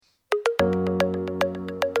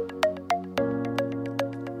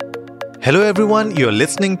Hello, everyone. You're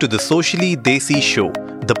listening to the Socially Desi Show,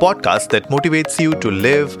 the podcast that motivates you to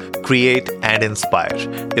live, create, and inspire.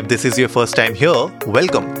 If this is your first time here,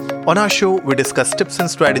 welcome. On our show, we discuss tips and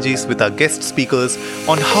strategies with our guest speakers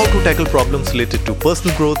on how to tackle problems related to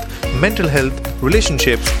personal growth, mental health,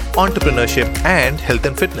 relationships, entrepreneurship, and health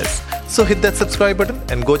and fitness. So hit that subscribe button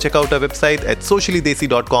and go check out our website at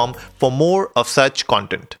sociallydesi.com for more of such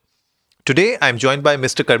content. Today, I'm joined by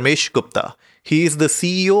Mr. Karmesh Gupta. He is the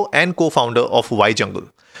CEO and co-founder of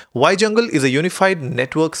YJungle. YJungle is a unified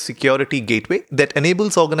network security gateway that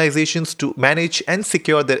enables organizations to manage and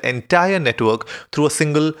secure their entire network through a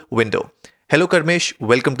single window. Hello, Karmesh.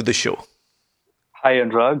 Welcome to the show. Hi,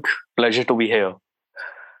 Anurag. Pleasure to be here.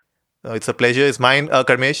 It's a pleasure. It's mine,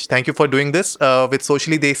 Karmesh. Thank you for doing this with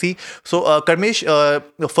Socially Desi. So, Karmesh,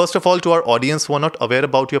 first of all, to our audience who are not aware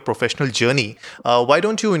about your professional journey, why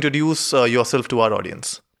don't you introduce yourself to our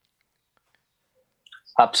audience?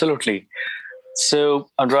 Absolutely. So,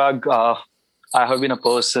 Anurag, I have been a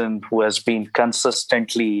person who has been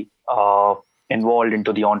consistently involved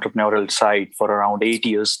into the entrepreneurial side for around 8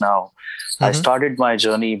 years now. I started my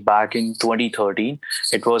journey back in 2013.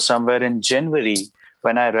 It was somewhere in January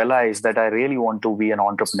when I realized that I really want to be an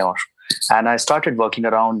entrepreneur. And I started working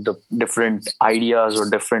around the different ideas or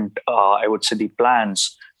different, the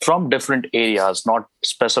plans from different areas, not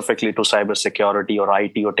specifically to cybersecurity or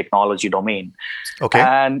IT or technology domain. Okay.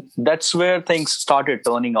 And that's where things started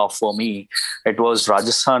turning off for me. It was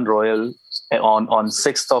Rajasthan Royal on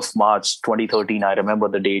 6th of March, 2013. I remember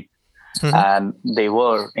the date. And they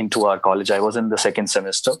were into our college. I was in the second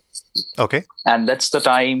semester. Okay. And that's the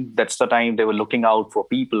time they were looking out for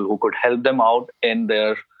people who could help them out in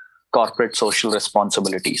their corporate social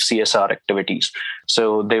responsibility, CSR activities.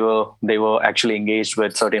 So they were actually engaged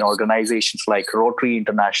with certain organizations like Rotary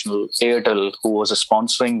International, Airtel, who was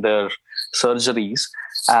sponsoring their surgeries,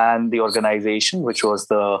 and the organization, which was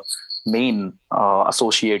the main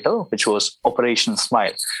associator, which was Operation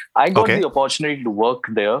Smile. I got the opportunity to work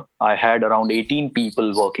there. I had around 18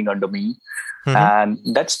 people working under me. And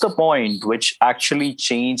that's the point which actually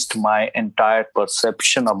changed my entire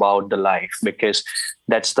perception about the life, because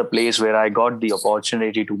that's the place where I got the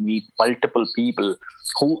opportunity to meet multiple people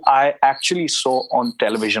who I actually saw on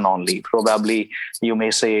television only. Probably you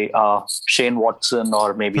may say Shane Watson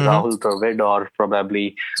or maybe Rahul Dravid or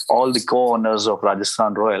probably all the co-owners of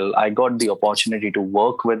Rajasthan Royal. I got the opportunity to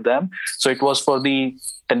work with them. So it was for the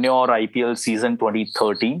tenure IPL season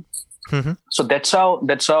 2013. So that's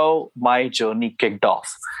how my journey kicked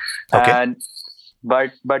off. Okay. And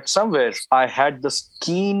but somewhere I had this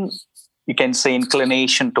keen, you can say,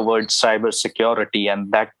 inclination towards cybersecurity,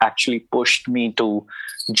 and that actually pushed me to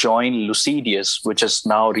join Lucidius, which is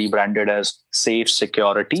now rebranded as Safe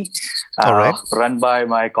Security, run by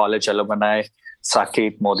my college alumni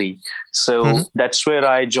Saket Modi. So that's where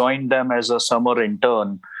I joined them as a summer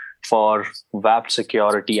intern for web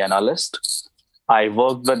security analyst. I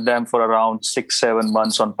worked with them for around 6-7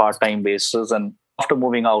 months on part-time basis. And after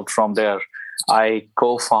moving out from there, I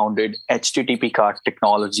co-founded HTTP Card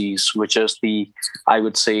Technologies, which is the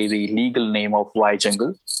legal name of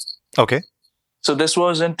YJungle. Okay. So this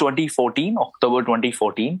was in 2014, October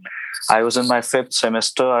 2014. I was in my 5th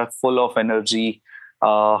semester, full of energy,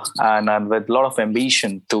 and with a lot of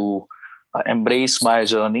ambition to embrace my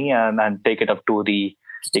journey and take it up to the,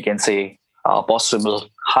 you can say, possible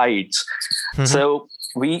heights. So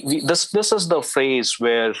this is the phase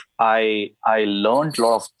where I learned a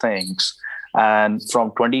lot of things. And from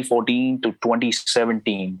 2014 to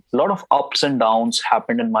 2017, a lot of ups and downs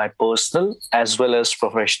happened in my personal as well as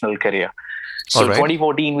professional career. So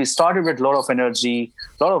 2014, we started with a lot of energy,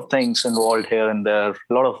 a lot of things involved here and there, a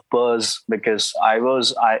lot of buzz, because I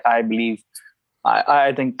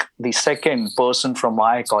think the second person from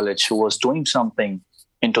my college who was doing something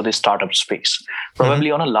into the startup space,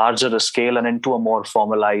 probably on a larger scale and into a more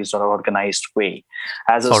formalized or organized way.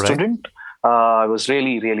 As a student, I was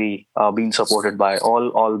really being supported by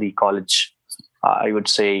all the college, I would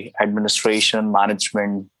say, administration,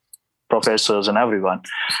 management, professors, and everyone.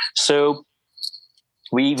 So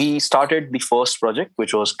we started the first project,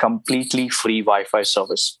 which was completely free Wi-Fi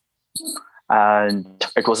service. And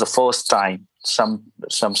it was the first time some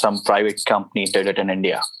private company did it in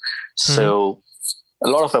India. So a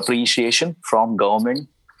lot of appreciation from government,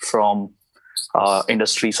 from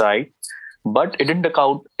industry side, but it didn't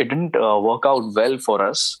work out well for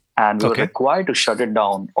us, and we were required to shut it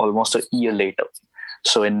down almost a year later.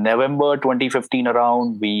 So in November 2015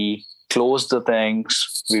 around, we closed the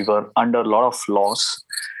things. We were under a lot of loss,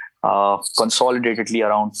 consolidatedly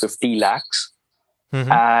around 50 lakhs.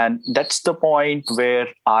 And that's the point where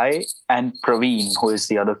I and Praveen, who is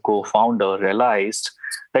the other co-founder, realized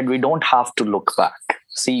that we don't have to look back.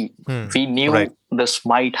 See, we knew Right. this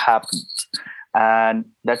might happen. And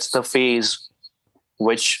that's the phase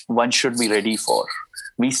which one should be ready for.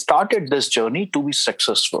 We started this journey to be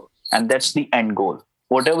successful, and that's the end goal.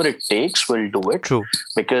 Whatever it takes, we'll do it, True.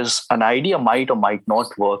 because an idea might or might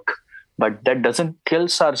not work, but that doesn't kill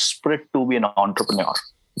our spirit to be an entrepreneur.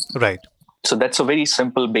 Right. So that's a very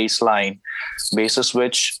simple baseline basis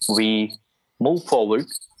which we move forward.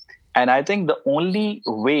 And I think the only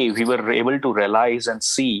way we were able to realize and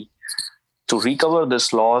see to recover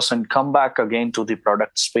this loss and come back again to the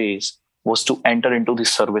product space was to enter into the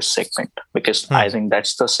service segment, because I think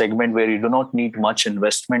that's the segment where you do not need much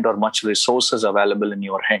investment or much resources available in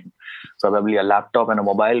your hand. Probably a laptop and a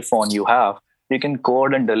mobile phone you have, you can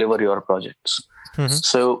code and deliver your projects.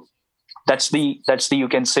 So that's the you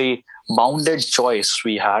can say bounded choice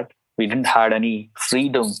we had. We didn't had any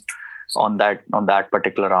freedom on that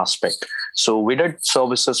particular aspect. So we did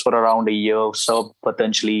services for around a year, served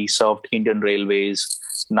Indian Railways,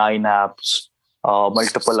 9 apps,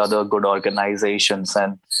 multiple other good organizations,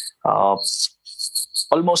 and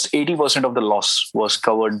almost 80% of the loss was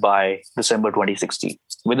covered by December 2016.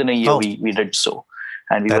 Within a year, we did so,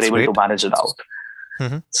 and we were able to manage it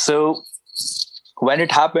out. So when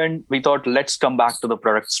it happened, we thought, let's come back to the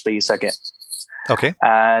product space again. Okay.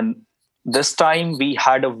 And this time we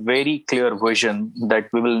had a very clear vision that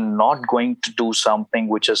we will not going to do something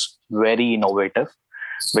which is very innovative,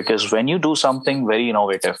 because when you do something very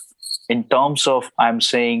innovative, in terms of, I'm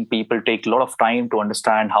saying people take a lot of time to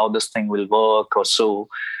understand how this thing will work or so.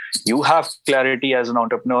 You have clarity as an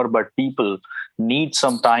entrepreneur, but people need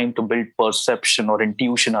some time to build perception or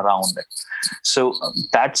intuition around it. So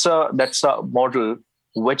that's a model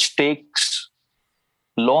which takes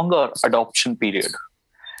longer adoption period.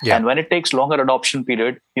 Yeah. And when it takes longer adoption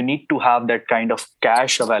period, you need to have that kind of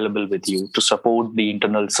cash available with you to support the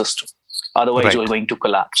internal system. Otherwise, you're going to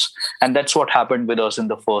collapse. And that's what happened with us in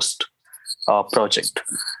the first project.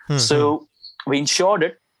 So we ensured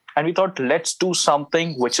it, and we thought, let's do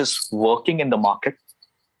something which is working in the market.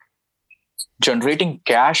 Generating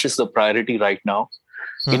cash is the priority right now.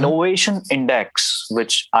 Innovation index,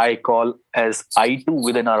 which I call as I2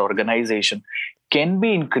 within our organization, can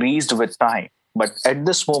be increased with time. But at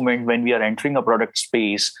this moment, when we are entering a product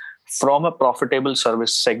space from a profitable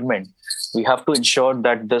service segment, we have to ensure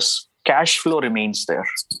that this cash flow remains there.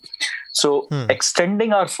 So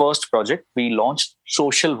extending our first project, we launched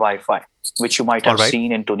social Wi-Fi, which you might have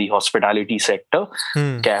seen into the hospitality sector,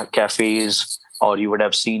 cafes, or you would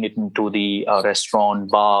have seen it into the restaurant,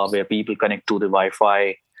 bar, where people connect to the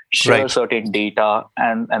Wi-Fi, share certain data,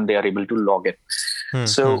 and they are able to log in.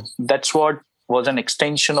 So that's what was an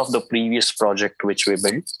extension of the previous project which we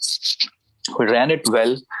built. We ran it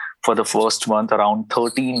well for the first month, around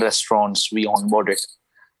 13 restaurants we onboarded.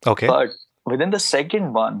 Okay. But within the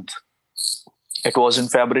second month, it was in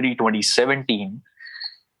February 2017,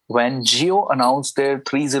 when Jio announced their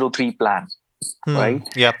 303 plan, right?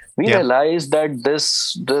 Yeah. We realized that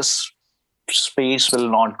this space will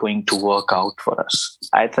not going to work out for us.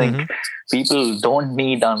 I think people don't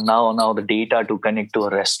need now the data to connect to a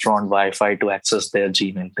restaurant Wi-Fi to access their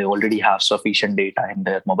Gmail. They already have sufficient data in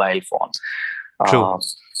their mobile phone. True.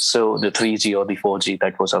 So the 3G or the 4G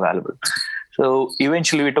that was available. So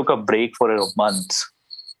eventually we took a break for a month,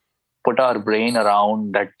 put our brain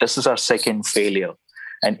around that this is our second failure.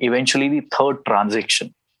 And eventually the third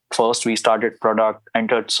transaction. First, we started product,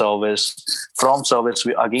 entered service. From service,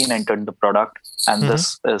 we again entered the product. And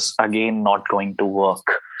this is again not going to work.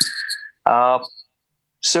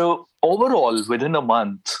 So overall, within a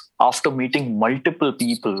month, after meeting multiple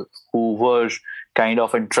people who were kind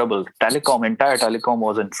of in trouble, entire telecom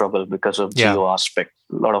was in trouble because of geo aspect.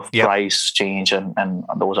 A lot of price change and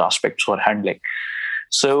those aspects were handling.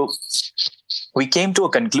 So we came to a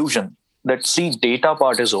conclusion that, data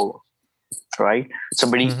part is over, right?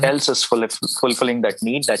 Somebody else is fulfilling that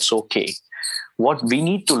need. That's okay. What we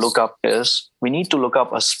need to look up is, we need to look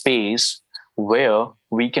up a space where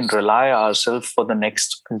we can rely ourselves for the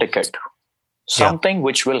next decade. Something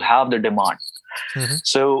which will have the demand.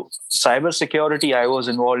 So cybersecurity, I was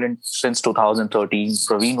involved in since 2013.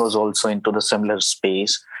 Praveen was also into the similar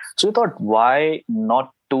space. So we thought, why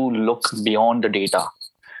not to look beyond the data?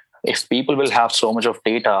 If people will have so much of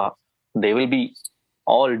data, they will be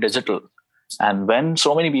all digital. And when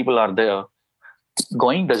so many people are there,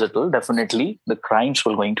 going digital, definitely the crimes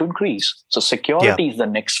will going to increase. So security is the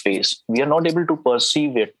next phase. We are not able to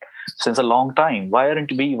perceive it since a long time. Why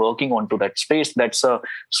aren't we working onto that space? That's a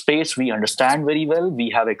space we understand very well. We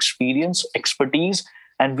have experience, expertise,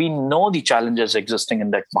 and we know the challenges existing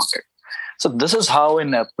in that market. So this is how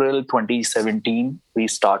in April 2017 we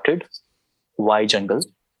started Why Jungle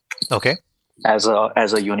Okay. as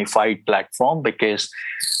a unified platform, because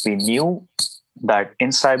we knew that in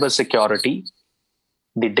cybersecurity,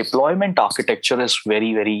 the deployment architecture is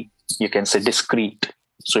very, very, you can say, discrete.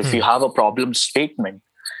 So if you have a problem statement,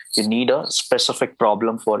 you need a specific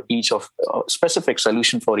problem for each of specific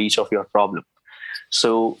solution for each of your problem.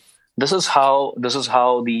 So this is how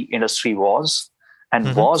the industry was,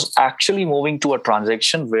 and was actually moving to a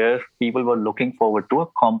transaction where people were looking forward to a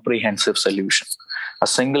comprehensive solution, a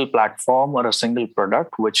single platform or a single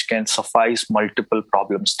product which can suffice multiple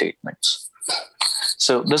problem statements.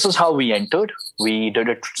 So this is how we entered. We did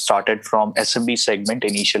it, started from SMB segment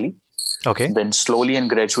initially, Okay. then slowly and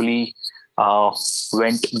gradually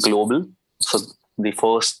went global. So the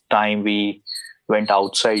first time we went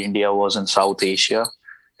outside India was in South Asia.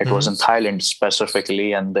 It was in Thailand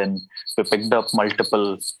specifically, and then we picked up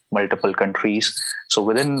multiple countries. So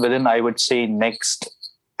within I would say next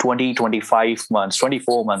 25 months,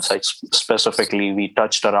 24 months, specifically, we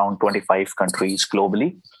touched around 25 countries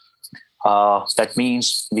globally. That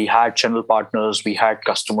means we had channel partners, we had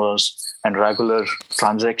customers, and regular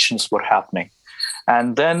transactions were happening.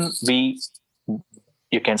 And then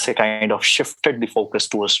you can say, kind of shifted the focus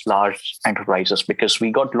towards large enterprises, because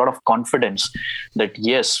we got a lot of confidence that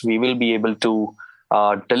yes, we will be able to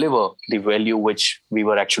deliver the value which we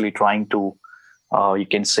were actually trying to, you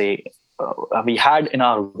can say, we had in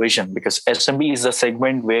our vision, because SMB is a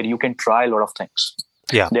segment where you can try a lot of things.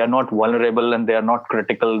 Yeah. They are not vulnerable and they are not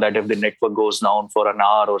critical that if the network goes down for an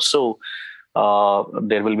hour or so,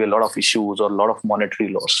 there will be a lot of issues or a lot of monetary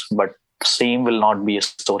loss. But same will not be a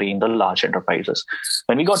story in the large enterprises.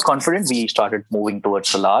 When we got confident, we started moving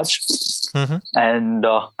towards the large. And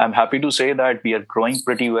I'm happy to say that we are growing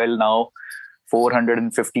pretty well now.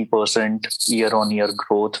 450% year-on-year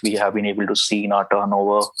growth we have been able to see in our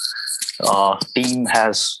turnover. Team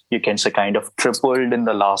has, you can say, kind of tripled in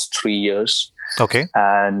the last 3 years. Okay.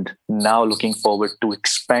 And now looking forward to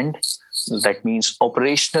expand. That means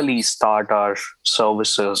operationally start our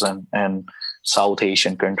services and South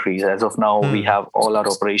Asian countries. As of now, we have all our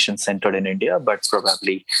operations centered in India, but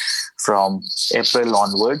probably from April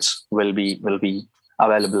onwards will be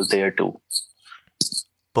available there too.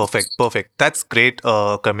 Perfect. That's great,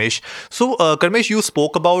 Karmesh. So, Karmesh, you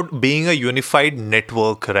spoke about being a unified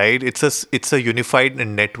network, right? It's a unified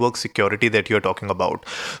network security that you're talking about.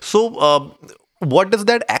 So, what does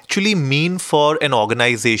that actually mean for an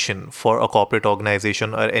organization, for a corporate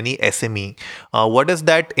organization or any SME? What does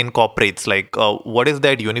that incorporates? Like, what is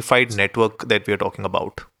that unified network that we are talking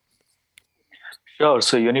about? Sure.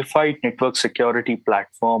 So unified network security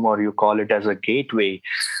platform, or you call it as a gateway,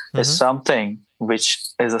 is something which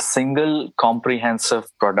is a single comprehensive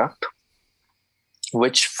product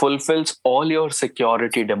which fulfills all your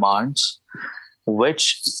security demands,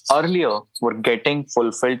 which earlier were getting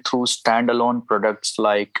fulfilled through standalone products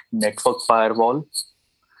like network firewall,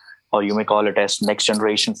 or you may call it as next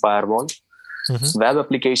generation firewall, web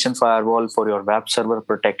application firewall for your web server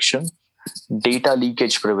protection, data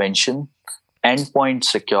leakage prevention, endpoint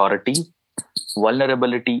security,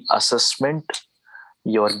 vulnerability assessment,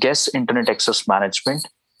 your guest internet access management,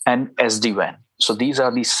 and SD-WAN. So these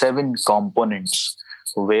are the 7 components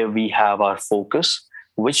where we have our focus,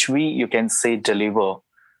 which you can say, deliver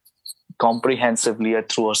comprehensively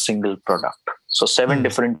through a single product. So 7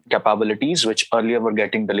 different capabilities, which earlier were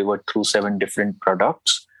getting delivered through 7 different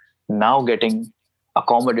products, now getting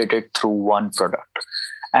accommodated through one product.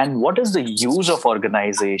 And what is the use of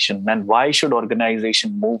organization, and why should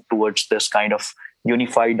organization move towards this kind of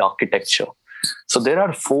unified architecture? So there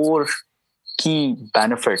are 4 key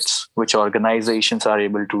benefits which organizations are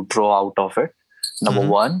able to draw out of it. Number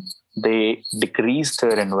 1, they decrease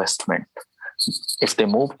their investment. If they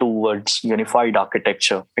move towards unified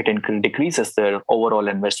architecture, it decreases their overall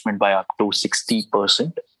investment by up to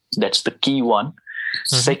 60%. That's the key one.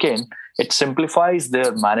 Second, it simplifies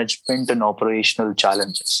their management and operational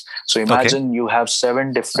challenges. So imagine you have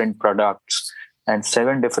 7 different products, and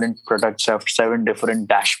 7 different products have 7 different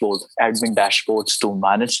admin dashboards to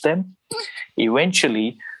manage them.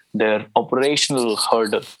 Eventually, their operational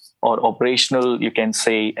hurdle or operational, you can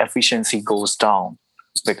say, efficiency goes down,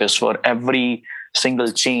 because for every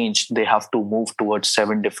single change, they have to move towards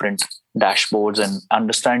 7 different dashboards and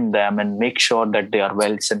understand them and make sure that they are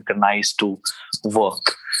well synchronized to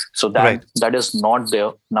work. So that is not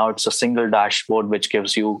there. Now it's a single dashboard which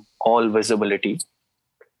gives you all visibility.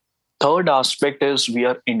 Third aspect is we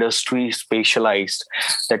are industry specialized.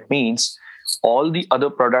 That means all the other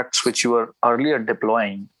products which you were earlier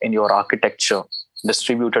deploying in your architecture,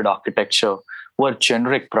 distributed architecture, were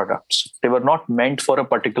generic products. They were not meant for a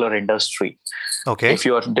particular industry. Okay. If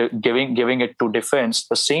you are giving it to defense,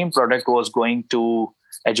 the same product was going to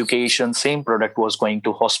education, same product was going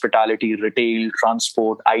to hospitality, retail,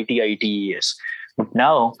 transport, ITES. But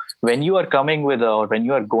now, when you are when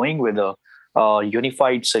you are going with a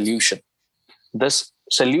unified solution, this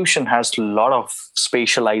solution has a lot of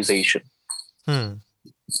spatialization Hmm.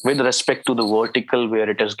 with respect to the vertical where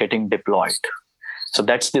it is getting deployed. So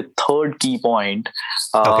that's the third key point,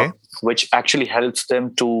 Okay. which actually helps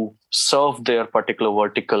them to serve their particular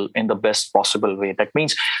vertical in the best possible way. That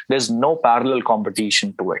means there's no parallel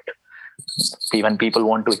competition to it. When people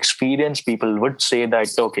want to experience, people would say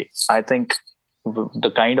that, okay, I think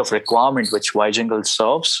the kind of requirement which Vyjingle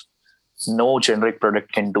serves, no generic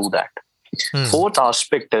product can do that. Hmm. Fourth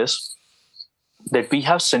aspect is that we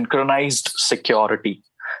have synchronized security.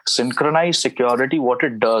 Synchronized security, what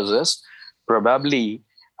it does is probably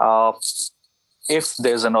if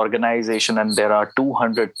there's an organization and there are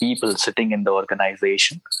 200 people sitting in the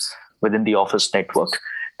organization within the office network,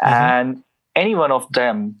 Mm-hmm. and any one of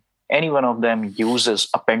them, any one of them uses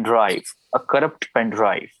a pen drive, a corrupt pen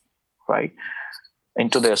drive, right,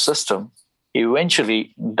 into their system,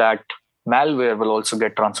 eventually that malware will also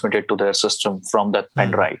get transmitted to their system from that pen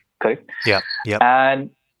Hmm. drive, correct? Yeah. Yep. And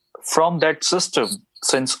from that system,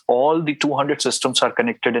 since all the 200 systems are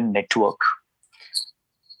connected in network,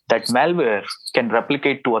 that malware can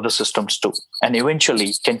replicate to other systems too, and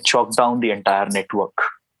eventually can chalk down the entire network.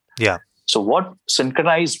 Yeah. So, what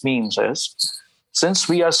synchronized means is since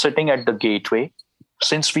we are sitting at the gateway,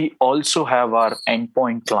 since we also have our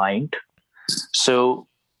endpoint client, so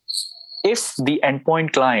if the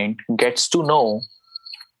endpoint client gets to know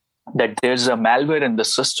that there's a malware in the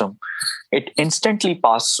system, it instantly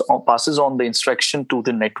passes on the instruction to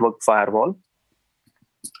the network firewall,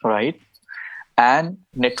 right? And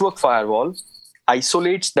network firewall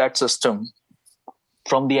isolates that system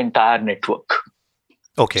from the entire network.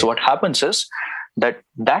 So Okay. what happens is that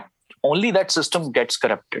only that system gets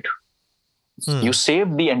corrupted. You Hmm.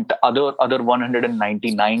 save the other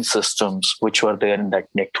 199 systems which were there in that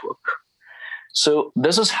network. So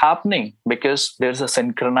this is happening because there's a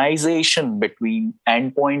synchronization between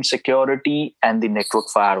endpoint security and the network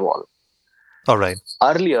firewall. All right.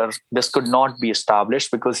 Earlier, this could not be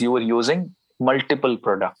established because you were using multiple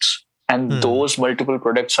products, and Hmm. those multiple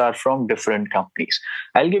products are from different companies.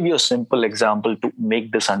 I'll give you a simple example to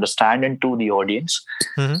make this understanding to the audience.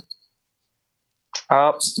 Mm-hmm.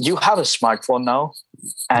 You have a smartphone now,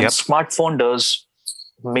 and Yep. smartphone does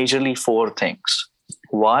majorly four things.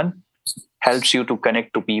 One, helps you to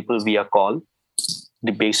connect to people via call,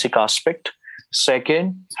 the basic aspect.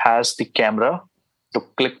 Second, has the camera to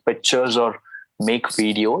click pictures or make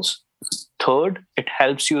videos. Third, it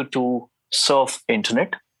helps you to surf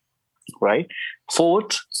internet, right?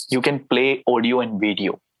 Fourth, you can play audio and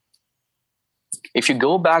video. If you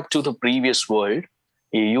go back to the previous world,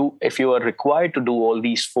 if you are required to do all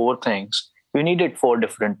these four things, you needed four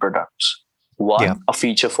different products. Yeah. One, a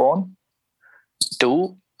feature phone.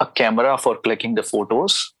 Two, a camera for clicking the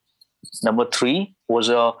photos. Number three was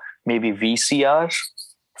a maybe VCR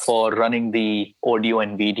for running the audio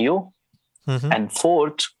and video. Mm-hmm. And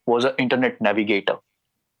fourth was an internet navigator.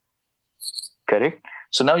 Correct?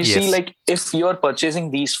 So now you see, Yes. like, if you're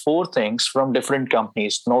purchasing these four things from different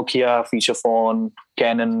companies, Nokia, feature phone,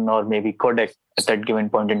 Canon, or maybe Kodak at that given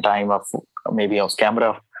point in time, of maybe of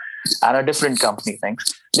camera, and a different company things,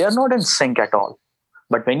 they are not in sync at all.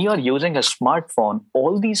 But when you are using a smartphone,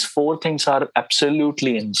 all these four things are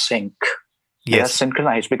absolutely in sync. They are Yes.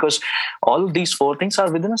 synchronized because all of these four things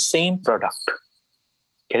are within the same product.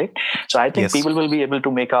 Correct? So I think Yes. people will be able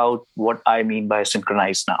to make out what I mean by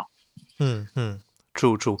synchronized now. Hmm.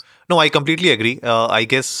 True, true. No, I completely agree. I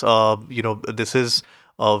guess this is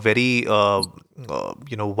a very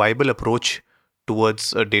viable approach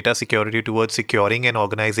towards data security, towards securing an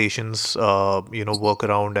organization's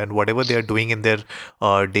workaround and whatever they are doing in their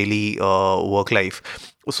daily work life.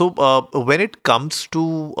 So, when it comes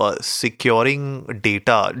to securing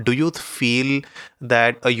data, do you feel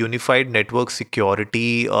that a unified network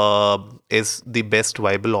security is the best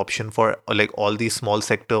viable option for like all these small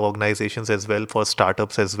sector organizations as well, for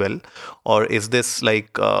startups as well? Or is this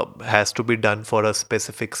like has to be done for a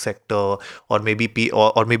specific sector, or maybe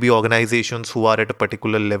or maybe organizations who are at a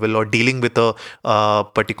particular level or dealing with a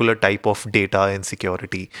particular type of data and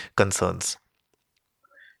security concerns?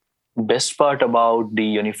 best part about the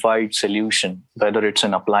unified solution, whether it's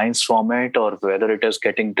an appliance format or whether it is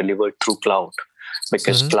getting delivered through cloud,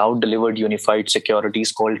 because Hmm. cloud delivered unified security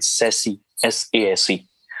is called SASE, SASE,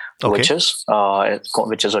 Okay. which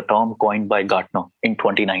is a term coined by Gartner in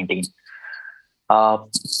 2019. Uh,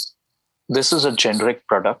 this is a generic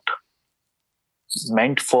product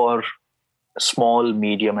meant for small,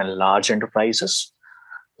 medium, and large enterprises.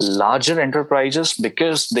 Larger enterprises,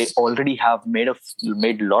 because they already have made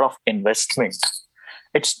a lot of investment,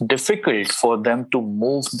 it's difficult for them to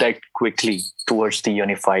move that quickly towards the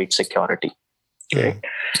unified security. Okay,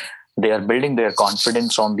 Hmm. they are building their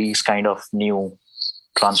confidence on these kind of new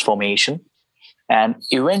transformation, and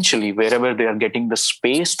eventually, wherever they are getting the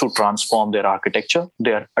space to transform their architecture,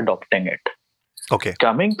 they are adopting it. Okay.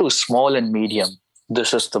 Coming to small and medium,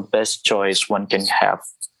 this is the best choice one can have.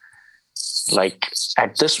 Like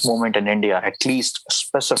at this moment in India, at least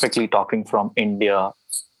specifically talking from India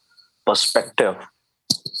perspective,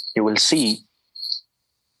 you will see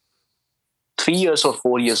 3 years or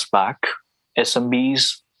 4 years back,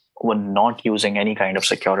 SMBs were not using any kind of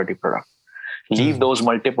security product. Leave Hmm. those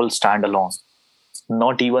multiple standalone,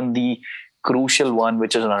 not even the crucial one,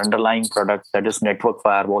 which is an underlying product, that is network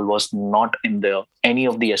firewall, was not in the any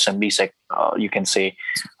of the you can say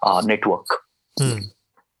network. Hmm.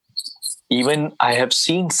 Even I have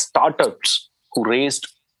seen startups who raised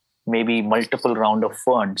maybe multiple round of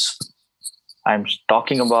funds. I'm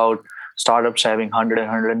talking about startups having 100 and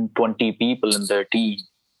 120 people in their team.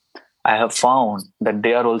 I have found that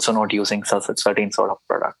they are also not using certain sort of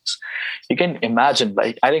products. You can imagine,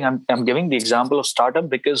 like, I think I'm giving the example of startup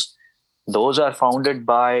because those are founded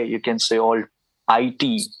by, you can say, all IT,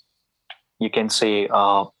 you can say,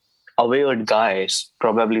 aware guys,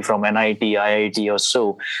 probably from NIT, IIT, or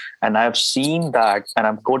so. And I've seen that, and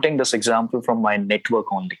I'm quoting this example from my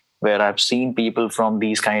network only, where I've seen people from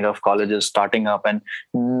these kind of colleges starting up and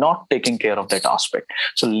not taking care of that aspect.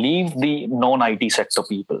 So leave the non-IT sector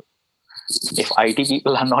people. If IT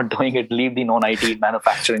people are not doing it, leave the non-IT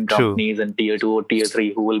manufacturing True. companies and tier two or tier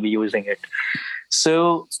three who will be using it.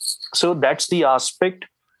 So, so that's the aspect,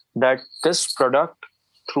 that this product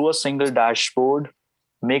through a single dashboard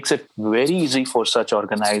makes it very easy for such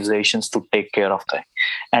organizations to take care of them.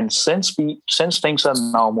 And since things are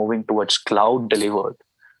now moving towards cloud delivered,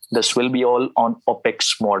 this will be all on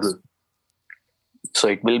OPEX model. So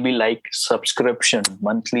it will be like subscription,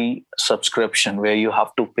 monthly subscription, where you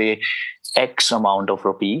have to pay X amount of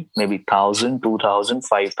rupee, maybe 1,000, 2,000,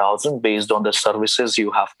 5,000, based on the services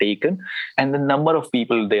you have taken and the number of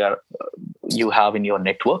people you have in your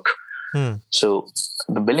network. Hmm. So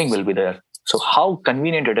the billing will be there. So how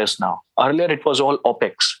convenient it is now. Earlier it was all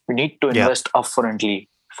OPEX. You need to Yeah. invest upfrontly,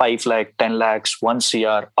 5 lakh, 10 lakhs, 1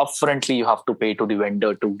 CR. Upfrontly you have to pay to the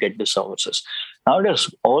vendor to get the services. Now it is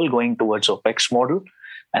all going towards OPEX model,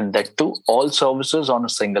 and that too, all services on a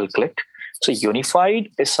single click. So unified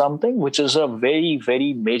is something which is a very,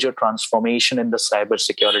 very major transformation in the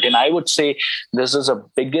cybersecurity. And I would say this is the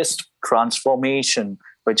biggest transformation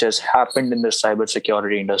which has happened in the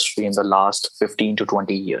cybersecurity industry in the last 15 to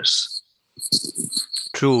 20 years.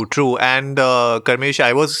 True, true. And Karmesh,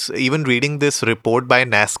 I was even reading this report by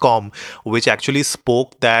NASCOM, which actually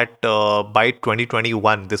spoke that by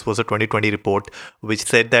 2021, this was a 2020 report, which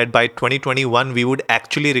said that by 2021, we would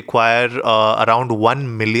actually require around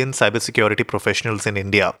 1 million cybersecurity professionals in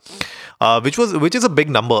India, which is a big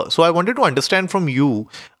number. So I wanted to understand from you,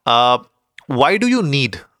 why do you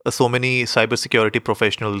need so many cybersecurity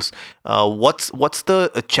professionals? What's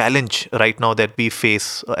the challenge right now that we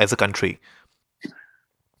face as a country?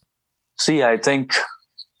 See, I think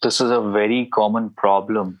this is a very common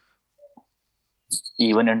problem,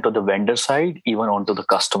 even into the vendor side, even onto the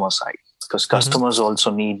customer side, because Mm-hmm. customers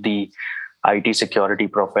also need the IT security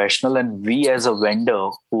professional. And we as a vendor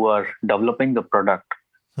who are developing the product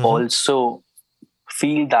Mm-hmm. also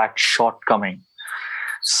feel that shortcoming.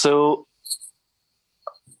 So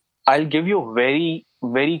I'll give you a very,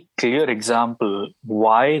 very clear example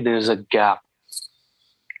why there's a gap.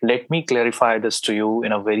 Let me clarify this to you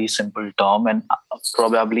in a very simple term. And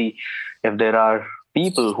probably if there are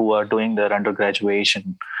people who are doing their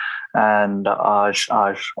undergraduation and are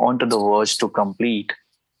onto the verge to complete,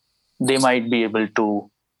 they might be able to,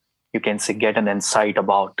 you can say, get an insight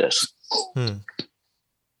about this. Hmm.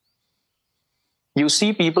 You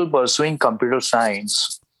see people pursuing computer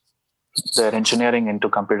science, they're engineering into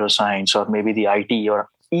computer science, or maybe the IT or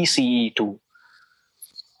ECE too.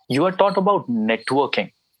 You are taught about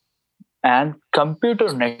networking, and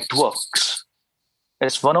computer networks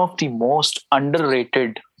is one of the most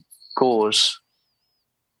underrated course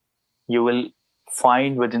you will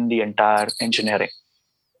find within the entire engineering.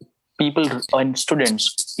 people and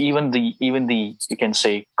students, even the you can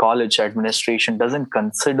say college administration doesn't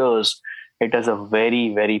considers it as a very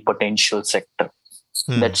very potential sector.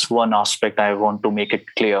 Hmm. That's one aspect I want to make it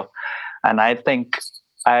clear. And I think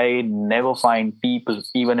I never find people,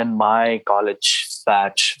 even in my college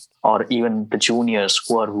batch or even the juniors,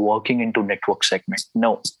 who are working into network segment.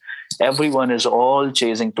 No, everyone is all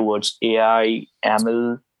chasing towards AI,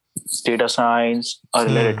 ML, data science.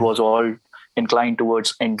 Earlier, it Hmm. was all inclined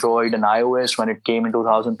towards Android and iOS when it came in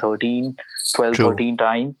 2013, 12, True. 13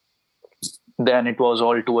 time. Then it was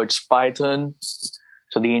all towards Python.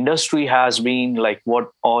 So the industry has been like what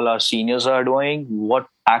all our seniors are doing, what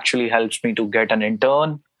actually helps me to get an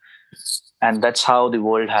intern. And that's how the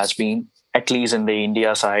world has been, at least in the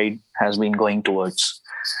India side, has been going towards.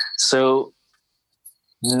 So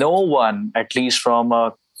no one, at least from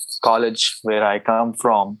a college where I come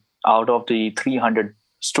from, out of the 300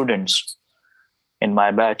 students in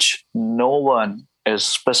my batch, no one is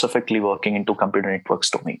specifically working into computer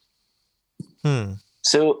networks domain. Hmm.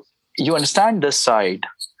 So you understand this side.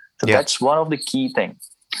 So Yeah. that's one of the key things.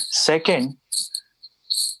 Second,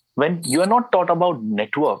 when you are not taught about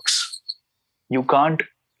networks, you can't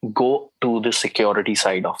go to the security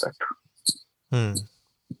side of it. Hmm.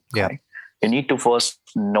 Yeah. Right? You need to first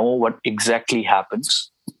know what exactly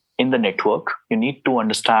happens in the network. You need to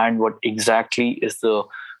understand what exactly is the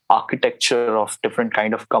architecture of different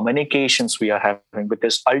kind of communications we are having,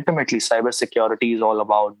 because ultimately cybersecurity is all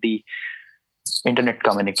about the internet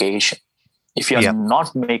communication. If you're Yeah.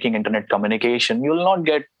 not making internet communication, you'll not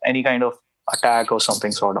get any kind of attack or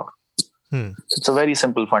something sort of. Hmm. It's a very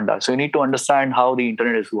simple funda. So you need to understand how the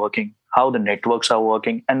internet is working, how the networks are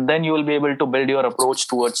working, and then you will be able to build your approach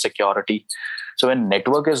towards security. So when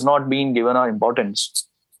network is not being given our importance,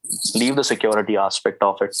 leave the security aspect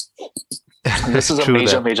of it. This is a True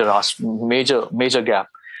major, that. major gap.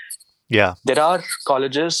 Yeah. There are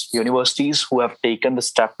colleges, universities who have taken the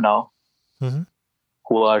step now, Hmm.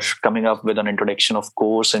 who are coming up with an introduction of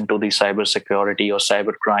course into the cyber security or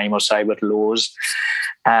cyber crime or cyber laws.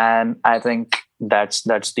 And I think that's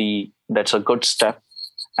a good step.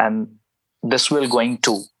 And this will going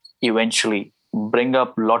to eventually bring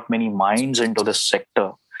up lot many minds into this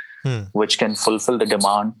sector, Hmm. which can fulfill the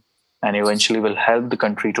demand and eventually will help the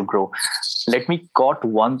country to grow. Let me quote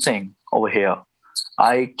one thing over here.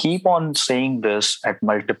 I keep on saying this at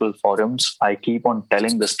multiple forums. I keep on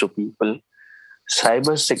telling this to people.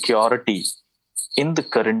 Cybersecurity in the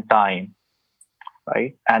current time,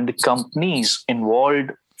 right? And the companies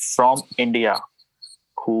involved from India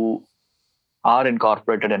who are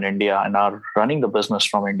incorporated in India and are running the business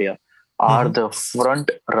from India are Hmm. the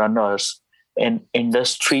front runners in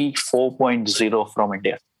Industry 4.0 from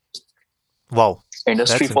India. Wow.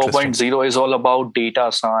 Industry That's interesting. 4.0 is all about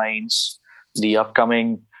data science, the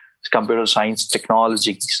upcoming computer science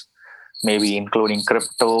technologies, maybe including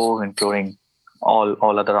crypto, including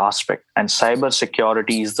all other aspects. And cyber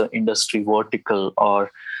security is the industry vertical,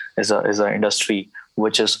 or is a industry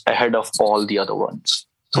which is ahead of all the other ones.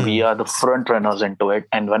 So we Hmm. are the front runners into it.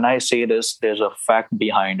 And when I say this, there's a fact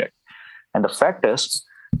behind it. And the fact is,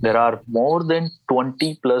 there are more than 20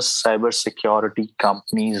 plus cybersecurity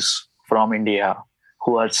companies from India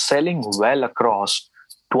who are selling well across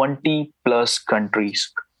 20 plus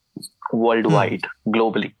countries Hmm. worldwide,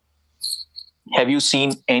 globally. Have you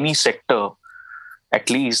seen any sector, at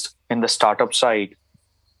least in the startup side,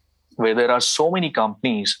 where there are so many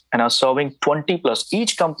companies and are serving 20 plus,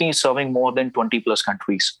 each company is serving more than 20 plus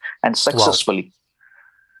countries and Wow. successfully?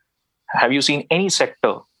 Have you seen any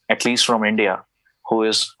sector, at least from India, who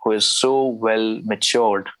is so well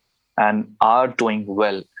matured and are doing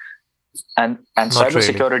well? And Not really.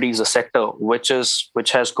 cybersecurity is a sector which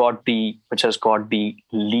has got the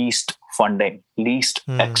least funding, least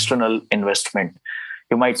Hmm. external investment.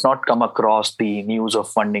 You might not come across the news of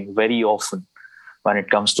funding very often when it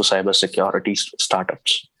comes to cybersecurity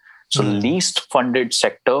startups. So Hmm. least funded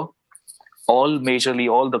sector, all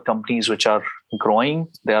the companies which are growing,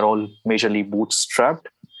 they are all majorly bootstrapped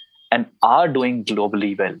and are doing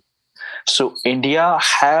globally well. So India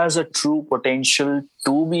has a true potential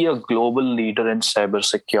to be a global leader in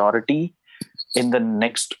cybersecurity in the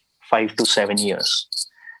next 5 to 7 years.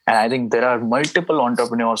 And I think there are multiple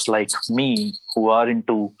entrepreneurs like me who are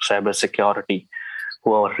into cybersecurity,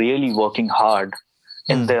 who are really working hard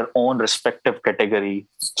in Hmm. their own respective category.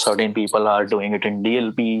 Certain people are doing it in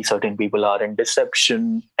DLP, certain people are in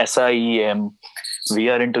deception, SIEM. We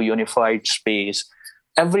are into unified space.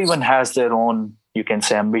 Everyone has their own, you can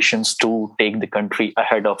say, ambitions to take the country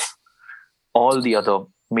ahead of all the other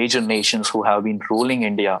major nations who have been ruling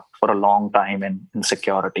India for a long time in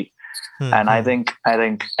security. And I Hmm. think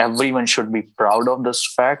everyone should be proud of this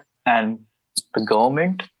fact, and the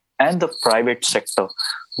government and the private sector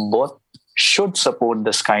both should support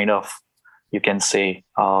this kind of, you can say,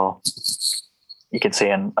 you can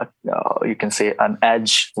say an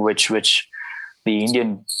edge which the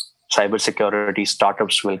Indian cybersecurity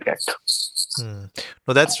startups will get. Hmm.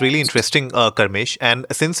 No, that's really interesting, Karmesh. And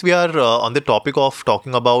since we are on the topic of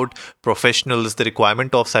talking about professionals, the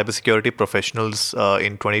requirement of cybersecurity professionals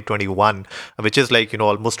in 2021, which is like,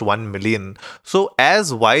 almost 1 million. So,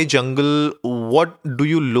 as Y Jungle, what do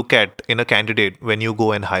you look at in a candidate when you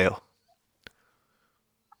go and hire?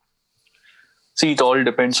 See, it all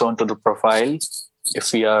depends on to the profile.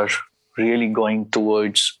 If we are really going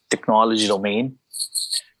towards technology domain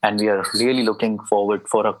and we are really looking forward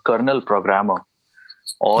for a kernel programmer,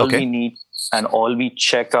 all we Okay. need and all we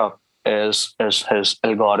check up is his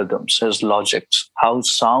algorithms, his logics, how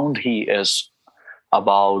sound he is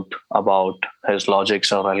about his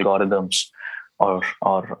logics or algorithms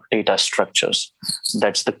or data structures.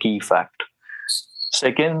 That's the key fact.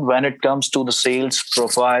 Second, when it comes to the sales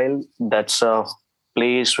profile, that's a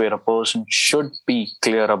place where a person should be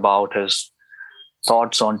clear about his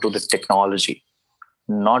thoughts onto the technology,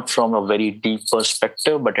 not from a very deep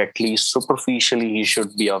perspective, but at least superficially, he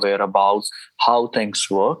should be aware about how things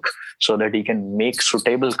work so that he can make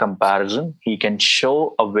suitable comparison. He can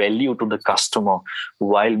show a value to the customer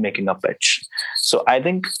while making a pitch. So I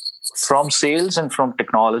think from sales and from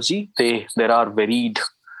technology, there are varied,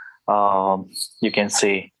 you can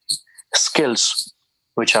say, skills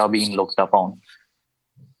which are being looked upon.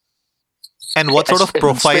 And what sort of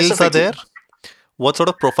profiles are there? Specifically, What sort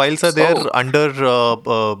of profiles are there oh, under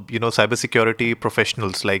cybersecurity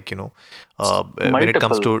professionals, like, when it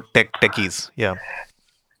comes multiple. to techies? Yeah.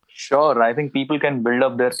 Sure, I think people can build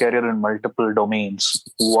up their career in multiple domains.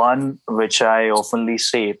 One, which I oftenly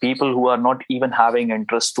say, people who are not even having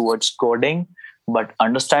interest towards coding, but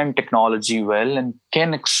understand technology well and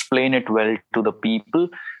can explain it well to the people,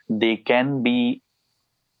 they can be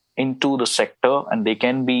into the sector and they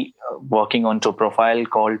can be working onto a profile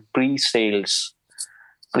called pre-sales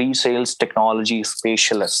technology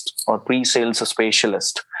specialist or pre-sales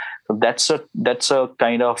specialist. So that's a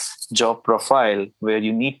kind of job profile where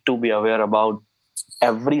you need to be aware about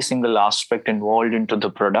every single aspect involved into the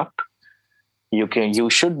product. You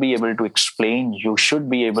should be able to explain, you should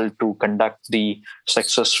be able to conduct the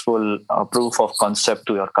successful proof of concept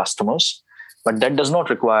to your customers, but that does not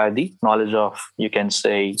require the knowledge of, you can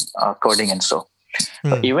say, coding and so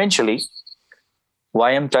Hmm. eventually,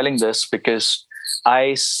 why I'm telling this, because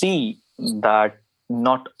I see that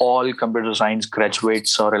not all computer science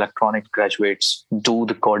graduates or electronic graduates do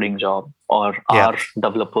the coding job or Yeah. are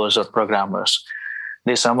developers or programmers.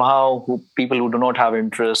 They somehow, people who do not have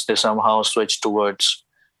interest, they somehow switch towards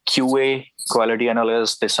QA, quality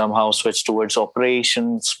analyst. They somehow switch towards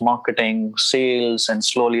operations, marketing, sales, and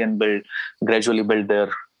slowly and gradually build their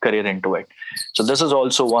career into it. So this is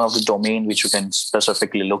also one of the domain which you can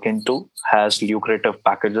specifically look into, has lucrative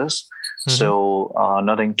packages. Hmm. So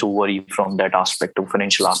nothing to worry from that aspect to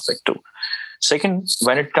financial aspect too. Second,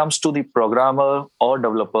 when it comes to the programmer or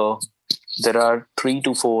developer, there are 3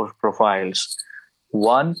 to 4 profiles.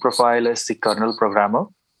 One profile is the kernel programmer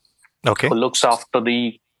Okay. who looks after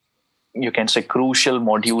the, you can say, crucial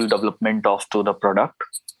module development of to the product.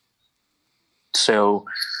 So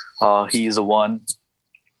he is the one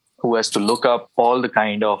who has to look up all the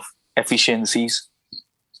kind of efficiencies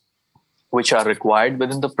which are required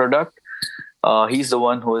within the product. He's the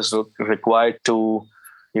one who is required to,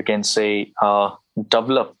 you can say,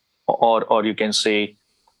 develop or you can say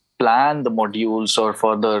plan the modules or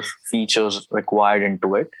further features required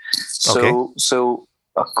into it. Okay. So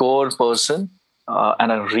a core person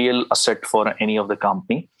and a real asset for any of the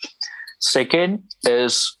company. Second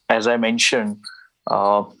is, as I mentioned,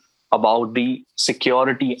 uh, about the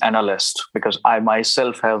security analyst, because I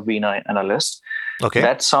myself have been an analyst. Okay.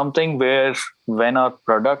 That's something where when our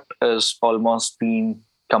product is almost being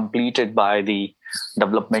completed by the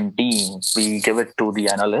development team, we give it to the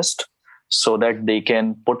analyst so that they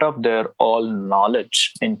can put up their all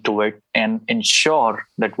knowledge into it and ensure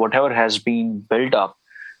that whatever has been built up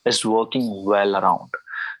is working well around.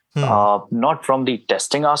 Hmm. Not from the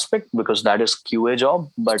testing aspect, because that is QA job,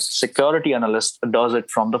 but security analyst does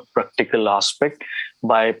it from the practical aspect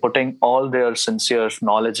by putting all their sincere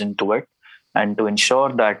knowledge into it and to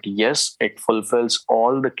ensure that yes, it fulfills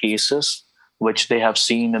all the cases which they have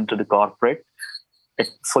seen into the corporate. It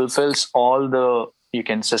fulfills all the, you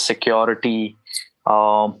can say, security,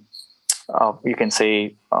 um, you can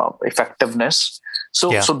say, effectiveness.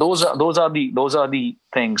 So Yeah. so those are the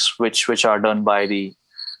things which are done by the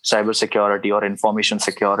cybersecurity or information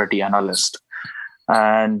security analyst.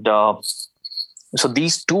 And so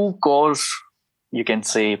these two core, you can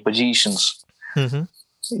say, positions Mhm.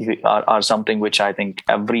 are something which I think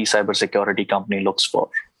every cybersecurity company looks for.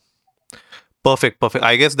 Perfect, perfect.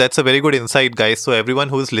 I guess that's a very good insight, guys. So, everyone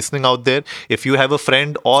who is listening out there, if you have a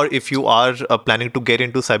friend or if you are planning to get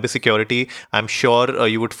into cybersecurity, I'm sure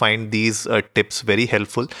you would find these tips very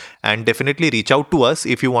helpful. And definitely reach out to us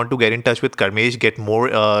if you want to get in touch with Karmesh, get more,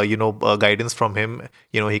 guidance from him.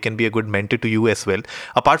 He can be a good mentor to you as well.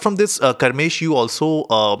 Apart from this, Karmesh, you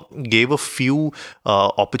also gave a few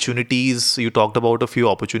opportunities. You talked about a few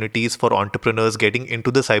opportunities for entrepreneurs getting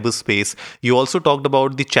into the cyberspace. You also talked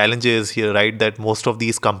about the challenges here, right? That most of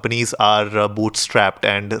these companies are bootstrapped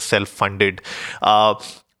and self-funded. Uh,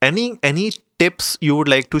 any tips you would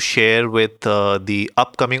like to share with the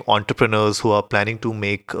upcoming entrepreneurs who are planning to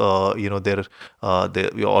make their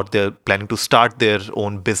or they're planning to start their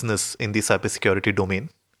own business in the cybersecurity domain?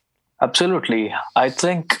 Absolutely. I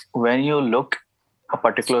think when you look a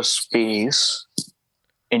particular space,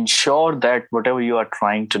 ensure that whatever you are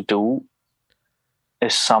trying to do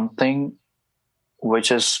is something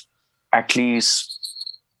which is at least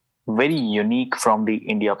very unique from the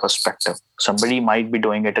India perspective. Somebody might be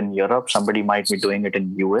doing it in Europe, somebody might be doing it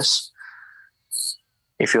in US.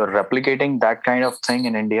 If you're replicating that kind of thing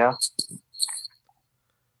in India,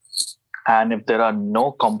 and if there are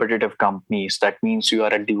no competitive companies, that means you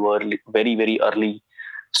are at the very, very early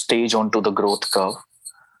stage onto the growth curve.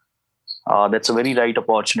 That's a very right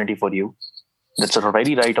opportunity for you. That's a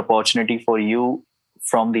very right opportunity for you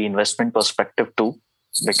from the investment perspective too,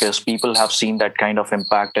 because people have seen that kind of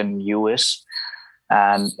impact in US,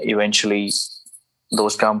 and eventually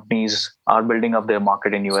those companies are building up their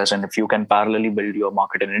market in US. And if you can parallelly build your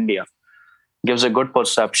market in India, gives a good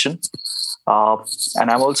perception. Uh, and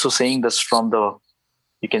I'm also saying this from the,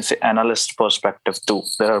 you can say, analyst perspective too.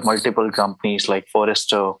 There are multiple companies like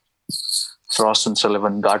Forrester, Frost and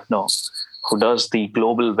Sullivan, Gartner, who does the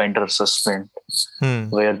global vendor assessment,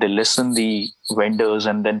 where they listen the vendors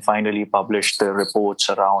and then finally publish the reports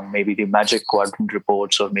around maybe the Magic Quadrant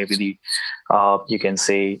reports, or maybe the you can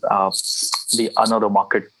say the another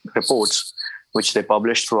market reports, which they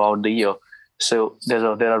publish throughout the year. So there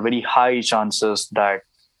are very high chances that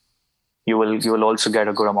you will also get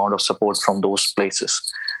a good amount of support from those places.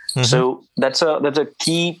 So that's a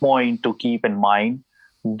key point to keep in mind.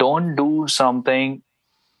 Don't do something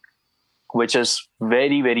which is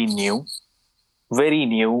very, very new,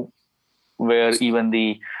 where even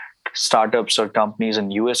the startups or companies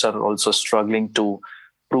in US are also struggling to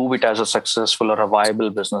prove it as a successful or a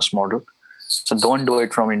viable business model. So don't do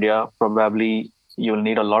it from India. Probably you'll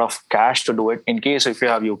need a lot of cash to do it. In case if you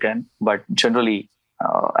have, you can. But generally,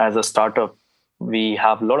 as a startup, we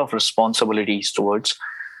have a lot of responsibilities towards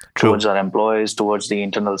our employees, towards the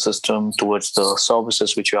internal system, towards the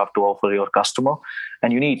services which you have to offer your customer,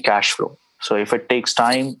 and you need cash flow. So if it takes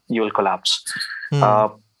time, you will collapse.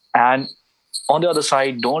 And on the other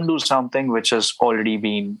side, don't do something which has already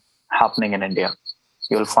been happening in India.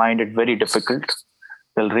 You'll find it very difficult.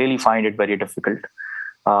 You'll really find it very difficult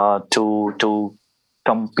to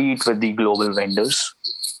compete with the global vendors,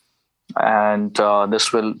 and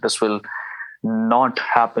this will not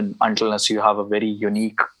happen unless you have a very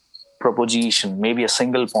unique proposition, maybe a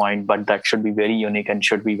single point, but that should be very unique and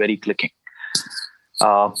should be very clicking.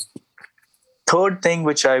 Third thing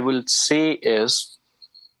which I will say is,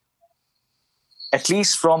 at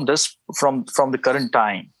least from the current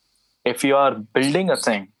time, if you are building a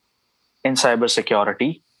thing in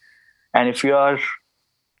cybersecurity, and if you are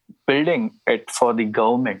building it for the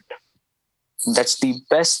government, that's the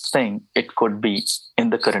best thing it could be in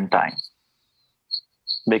the current time.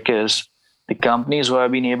 Because the companies who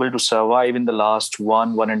have been able to survive in the last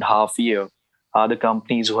 1.5 year are the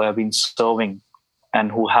companies who have been serving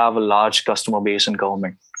and who have a large customer base in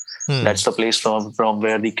government. That's the place from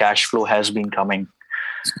where the cash flow has been coming.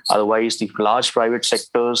 Otherwise, the large private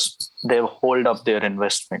sectors, they've hold up their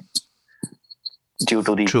investment due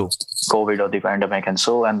to the COVID or the pandemic. And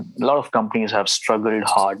a lot of companies have struggled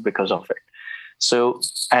hard because of it. So,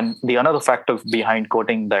 and the another factor behind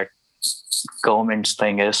quoting that government's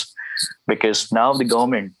thing is because now the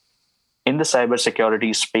government in the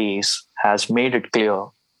cybersecurity space has made it clear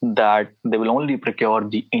that they will only procure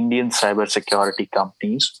the Indian cybersecurity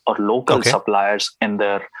companies or local suppliers in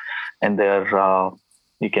their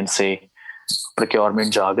you can say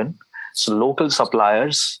procurement jargon. So local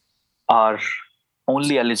suppliers are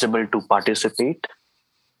only eligible to participate,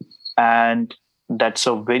 and that's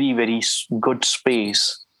a very, very good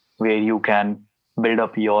space where you can build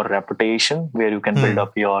up your reputation, where you can build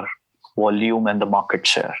up your volume and the market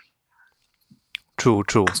share. True,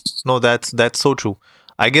 true. No, that's so true.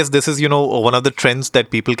 I guess this is, one of the trends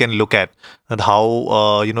that people can look at, and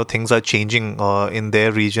how, things are changing in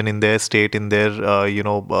their region, in their state, in their,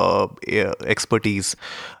 expertise.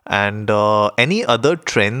 And any other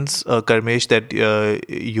trends, Karmesh, that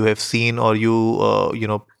you have seen, or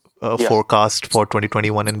Yeah, forecast for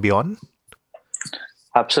 2021 and beyond?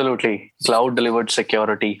 absolutely. Cloud delivered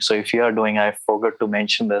security. So if you are doing, I forgot to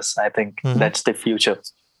mention this, I think Hmm. that's the future.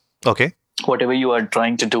 Okay. Whatever you are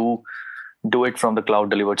trying to do it from the cloud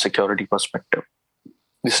delivered security perspective.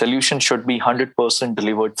 The solution should be 100%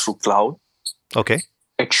 delivered through cloud. Okay.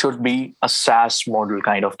 It should be a SaaS model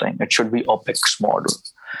kind of thing. It should be OpEx model.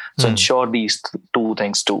 So Hmm. ensure these two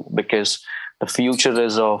things too, because the future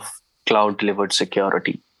is of cloud delivered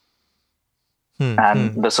security. Hmm.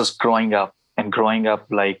 And this is growing up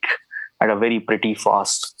like at a very pretty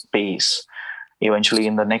fast pace. Eventually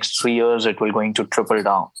in the next 3 years, it will going to triple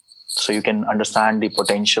down. So you can understand the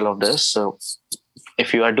potential of this. So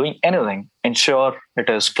if you are doing anything, ensure it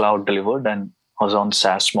is cloud delivered and was on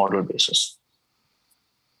SaaS model basis.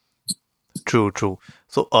 True, true.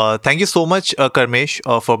 So, thank you so much, Karmesh,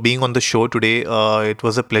 for being on the show today. It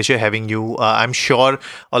was a pleasure having you. I'm sure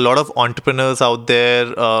a lot of entrepreneurs out there,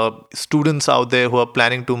 students out there who are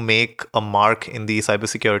planning to make a mark in the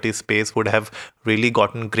cybersecurity space would have really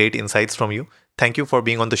gotten great insights from you. Thank you for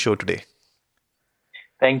being on the show today.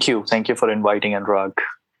 Thank you. Thank you for inviting, Anurag.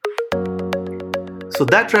 So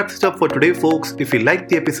that wraps it up for today, folks. If you liked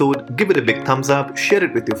the episode, give it a big thumbs up, share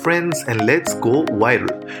it with your friends, and let's go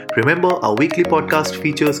viral. Remember, our weekly podcast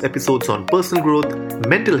features episodes on personal growth,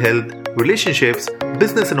 mental health, relationships,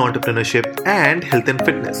 business and entrepreneurship, and health and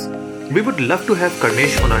fitness. We would love to have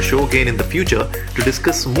Karmesh on our show again in the future to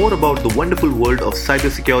discuss more about the wonderful world of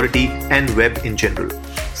cybersecurity and web in general.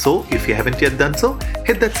 So, if you haven't yet done so,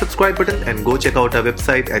 hit that subscribe button and go check out our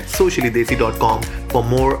website at sociallydesi.com for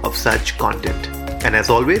more of such content. And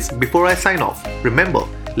as always, before I sign off, remember,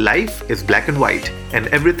 life is black and white and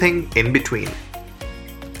everything in between.